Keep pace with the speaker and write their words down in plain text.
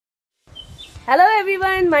Hello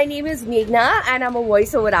everyone, my name is Meghana and I'm a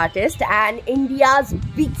voiceover artist, and India's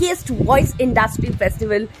biggest voice industry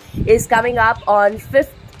festival is coming up on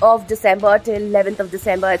 5th of December till 11th of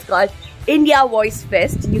December. It's called India Voice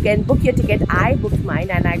Fest. You can book your ticket. I booked mine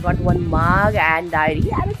and I got one mug and diary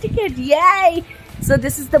and a ticket. Yay! So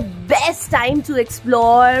this is the best time to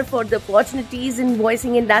explore for the opportunities in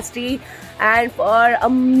voicing industry and for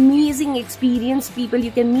amazing experienced people.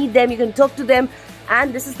 You can meet them, you can talk to them,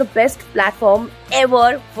 and this is the best platform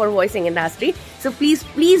ever for voicing industry. So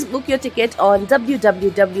please book your ticket on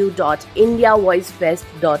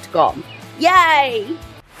www.indiavoicefest.com. Yay!